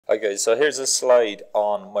Hi guys, so here's a slide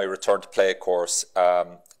on my return to play course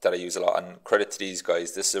that I use a lot, and credit to these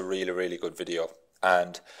guys. This is a really good video.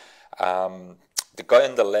 And the guy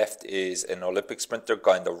on the left is an Olympic sprinter,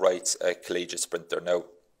 guy on the right's a collegiate sprinter. Now,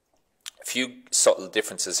 a few subtle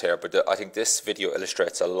differences here, but I think this video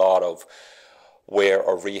illustrates a lot of where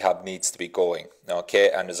our rehab needs to be going,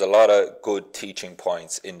 okay? And there's a lot of good teaching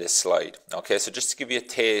points in this slide, okay? So just to give you a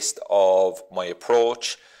taste of my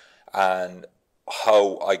approach and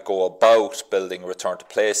how I go about building a return to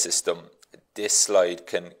play system, this slide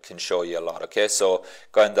can show you a lot, okay? So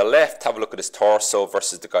guy on the left, have a look at his torso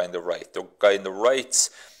versus the guy on the right. The guy on the right's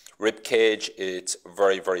rib cage, it's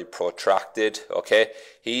very protracted, okay?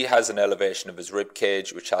 He has an elevation of his rib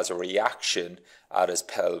cage which has a reaction at his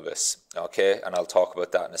pelvis, okay? And I'll talk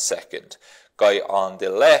about that in a second. Guy on the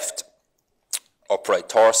left, upright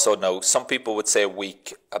torso. Now, some people would say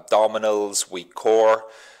weak abdominals, weak core.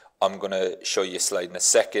 I'm going to show you a slide in a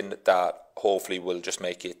second that hopefully will just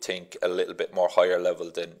make you think a little bit more higher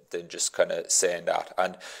level than just kind of saying that.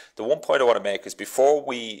 And the one point I want to make is before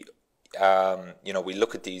we we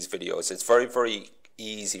look at these videos, it's very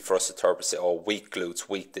easy for us to interpret, say, oh, weak glutes,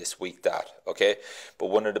 weak this, weak that, okay?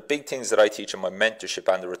 But one of the big things that I teach in my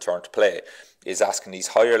mentorship and the return to play is asking these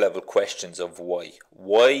higher level questions of why.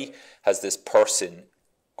 Why has this person,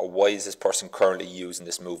 or why is this person currently using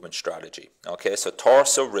this movement strategy? Okay, so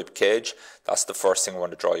torso, rib cage, that's the first thing I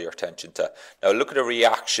want to draw your attention to. Now look at the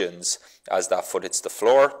reactions as that foot hits the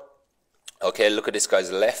floor. Okay, look at this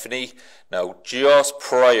guy's left knee. Now, just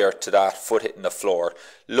prior to that foot hitting the floor,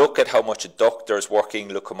 look at how much adductor is working,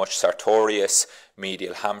 look how much sartorius,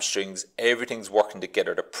 medial hamstrings, everything's working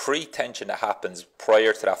together. The pre-tension that happens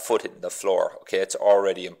prior to that foot hitting the floor, okay, it's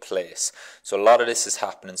already in place. So a lot of this is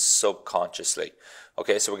happening subconsciously.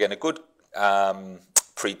 Okay, so we're getting a good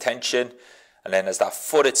pre-tension, and then as that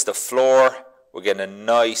foot hits the floor, we're getting a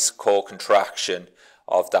nice co-contraction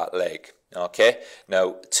of that leg. Okay,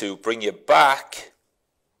 now to bring you back,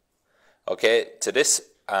 okay, to this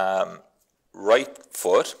right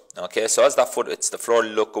foot, okay, so as that foot hits the floor,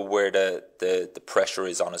 look at where the pressure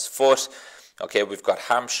is on his foot. Okay, we've got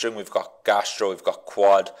hamstring, we've got gastro, we've got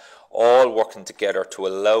quad, all working together to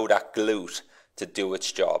allow that glute to do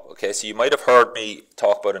its job. Okay, so you might have heard me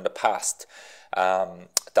talk about in the past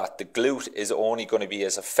that the glute is only going to be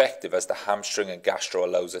as effective as the hamstring and gastro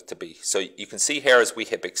allows it to be. So you can see here as we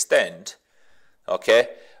hip extend, okay,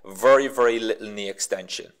 very little knee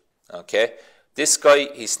extension. Okay, this guy,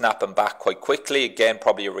 he's snapping back quite quickly, again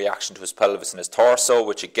probably a reaction to his pelvis and his torso,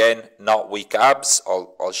 which again, not weak abs.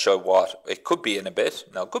 I'll show what it could be in a bit.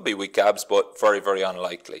 Now it could be weak abs, but very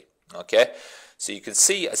unlikely. Okay, so you can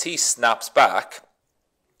see as he snaps back,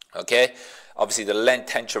 okay, obviously the length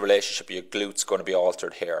tension relationship of your glutes is going to be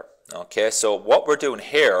altered here. Okay, so what we're doing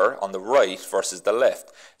here on the right versus the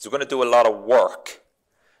left is we're going to do a lot of work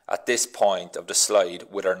at this point of the slide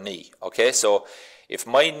with our knee. Okay, so if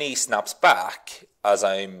my knee snaps back as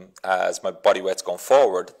my body weight's going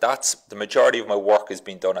forward, that's the majority of my work is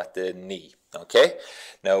being done at the knee. Okay,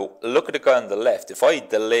 now look at the guy on the left. If I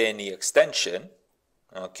delay knee extension,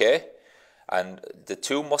 okay, and the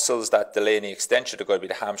two muscles that delay knee extension are going to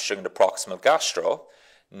be the hamstring and the proximal gastro.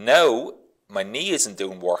 Now my knee isn't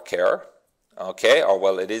doing work here, okay, or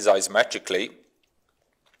well, it is isometrically,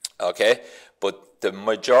 okay, but the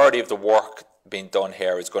majority of the work being done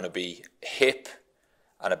here is going to be hip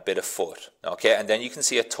and a bit of foot, okay, and then you can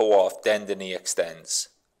see a toe off, then the knee extends,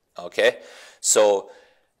 okay. So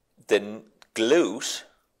the glute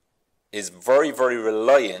is very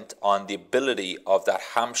reliant on the ability of that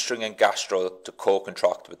hamstring and gastro to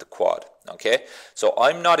co-contract with the quad, okay. So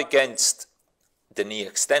I'm not against the knee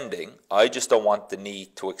extending, I just don't want the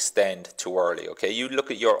knee to extend too early, okay. You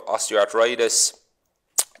look at your osteoarthritis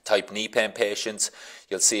type knee pain patients,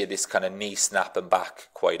 you'll see this kind of knee snapping back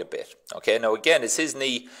quite a bit. Okay, now again, is his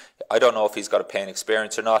knee, I don't know if he's got a pain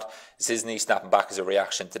experience or not, is his knee snapping back as a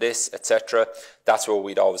reaction to this, etc. That's where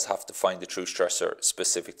we'd always have to find the true stressor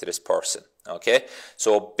specific to this person. Okay,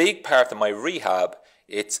 so a big part of my rehab,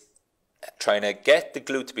 it's trying to get the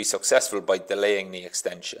glute to be successful by delaying knee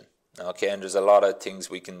extension. Okay, and there's a lot of things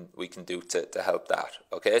we can do to help that.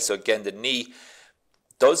 Okay, so again, the knee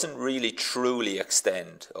doesn't really truly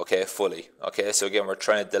extend, okay, fully. Okay, so again, we're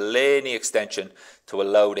trying to delay knee extension to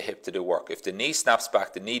allow the hip to do work. If the knee snaps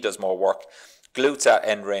back, the knee does more work. Glutes at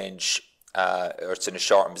end range, or it's in a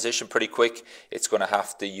shortened position pretty quick, it's going to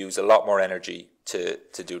have to use a lot more energy to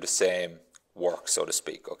do the same work, so to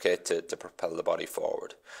speak, okay, to propel the body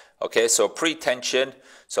forward. Okay, so pre-tension,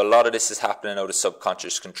 so a lot of this is happening out of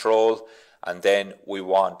subconscious control. and then we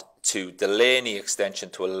want to delay knee extension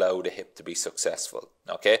to allow the hip to be successful.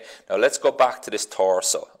 Okay, now let's go back to this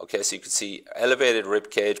torso. Okay, so you can see elevated rib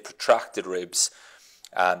cage, protracted ribs.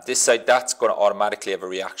 This side, that's going to automatically have a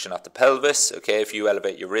reaction at the pelvis. Okay, if you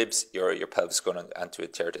elevate your ribs, your pelvis is going to enter a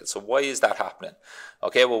tear tilt. So why is that happening?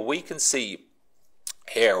 Okay, well, we can see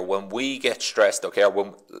here when we get stressed, okay,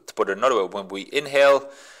 or to put it another way, when we inhale,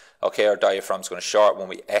 okay, our diaphragm is going to shorten. When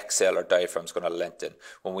we exhale, our diaphragm is going to lengthen.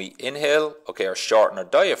 When we inhale, okay, or shorten our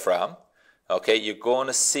diaphragm, okay, you're going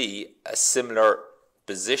to see a similar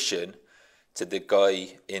position to the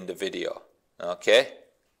guy in the video. Okay,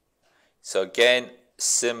 so again,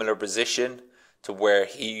 similar position to where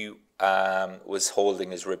he was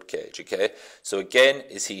holding his rib cage. Okay, so again,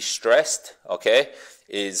 is he stressed? Okay,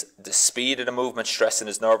 is the speed of the movement stressing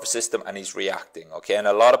his nervous system, and he's reacting? Okay, and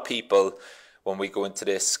a lot of people, when we go into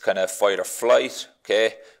this kind of fight or flight,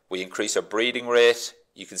 okay, we increase our breathing rate.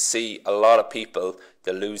 You can see a lot of people,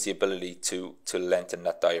 they lose the ability to lengthen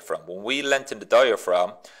that diaphragm. When we lengthen the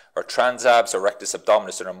diaphragm, our transabs or rectus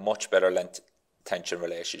abdominis are in a much better tension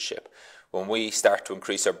relationship. When we start to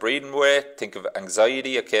increase our breathing rate, think of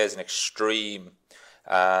anxiety, okay, as an extreme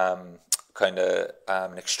an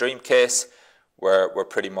extreme case where we're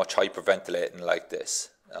pretty much hyperventilating like this.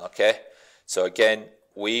 Okay, so again,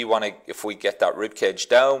 we want to, if we get that rib cage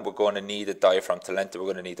down, we're going to need the diaphragm to lengthen, we're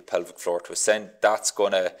going to need the pelvic floor to ascend. That's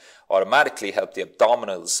going to automatically help the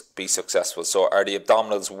abdominals be successful. So are the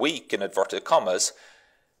abdominals weak, in inverted commas,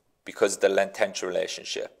 because of the length-tension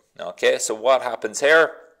relationship? Okay, so what happens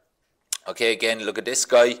here? Okay, again, look at this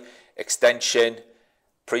guy, extension,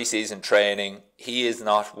 pre-season training. He is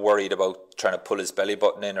not worried about trying to pull his belly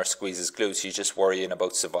button in or squeeze his glutes. He's just worrying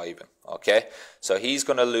about surviving. Okay, so he's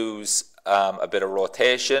going to lose a bit of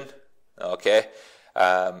rotation, okay,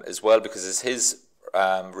 as well, because as his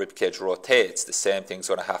rib cage rotates, the same thing's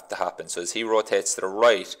going to have to happen. So as he rotates to the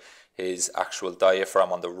right, his actual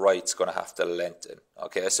diaphragm on the right is going to have to lengthen.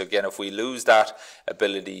 Okay, so again, if we lose that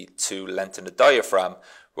ability to lengthen the diaphragm,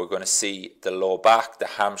 we're going to see the low back, the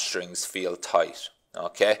hamstrings feel tight.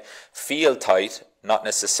 Okay, feel tight, not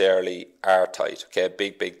necessarily are tight. Okay,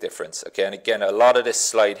 big difference. Okay, and again, a lot of this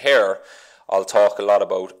slide here, I'll talk a lot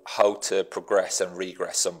about how to progress and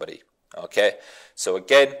regress somebody. Okay, so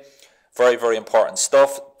again, very important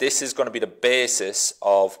stuff. This is going to be the basis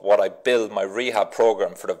of what I build my rehab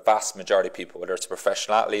program for the vast majority of people, whether it's a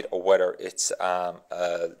professional athlete or whether it's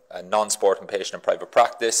a non-sporting patient in private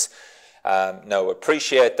practice. Now,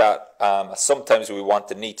 appreciate that sometimes we want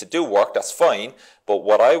the knee to do work, that's fine, but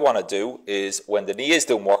what I want to do is when the knee is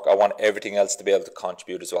doing work, I want everything else to be able to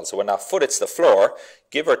contribute as well. So when that foot hits the floor,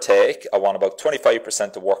 give or take, I want about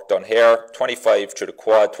 25% of work done here, 25 through the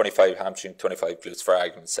quad, 25 hamstring, 25 glutes for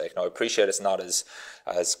argument's sake. Now, I appreciate it's not as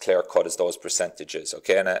clear cut as those percentages,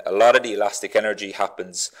 okay? And a lot of the elastic energy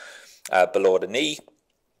happens below the knee.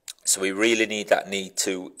 So we really need that knee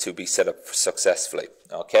to be set up successfully,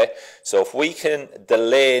 okay? So if we can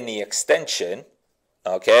delay knee extension,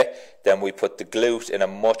 okay, then we put the glute in a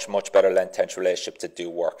much better length-tension relationship to do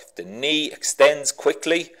work. If the knee extends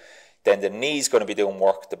quickly, then the knee's going to be doing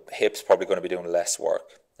work, the hip's probably going to be doing less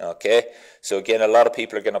work, okay? So again, a lot of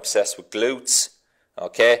people are getting obsessed with glutes,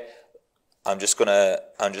 okay? I'm just gonna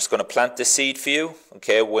plant the seed for you.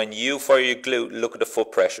 Okay, when you fire your glute, look at the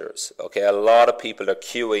foot pressures. Okay, a lot of people are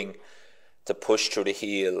queuing to push through the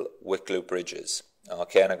heel with glute bridges.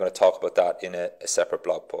 Okay, and I'm going to talk about that in a separate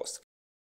blog post.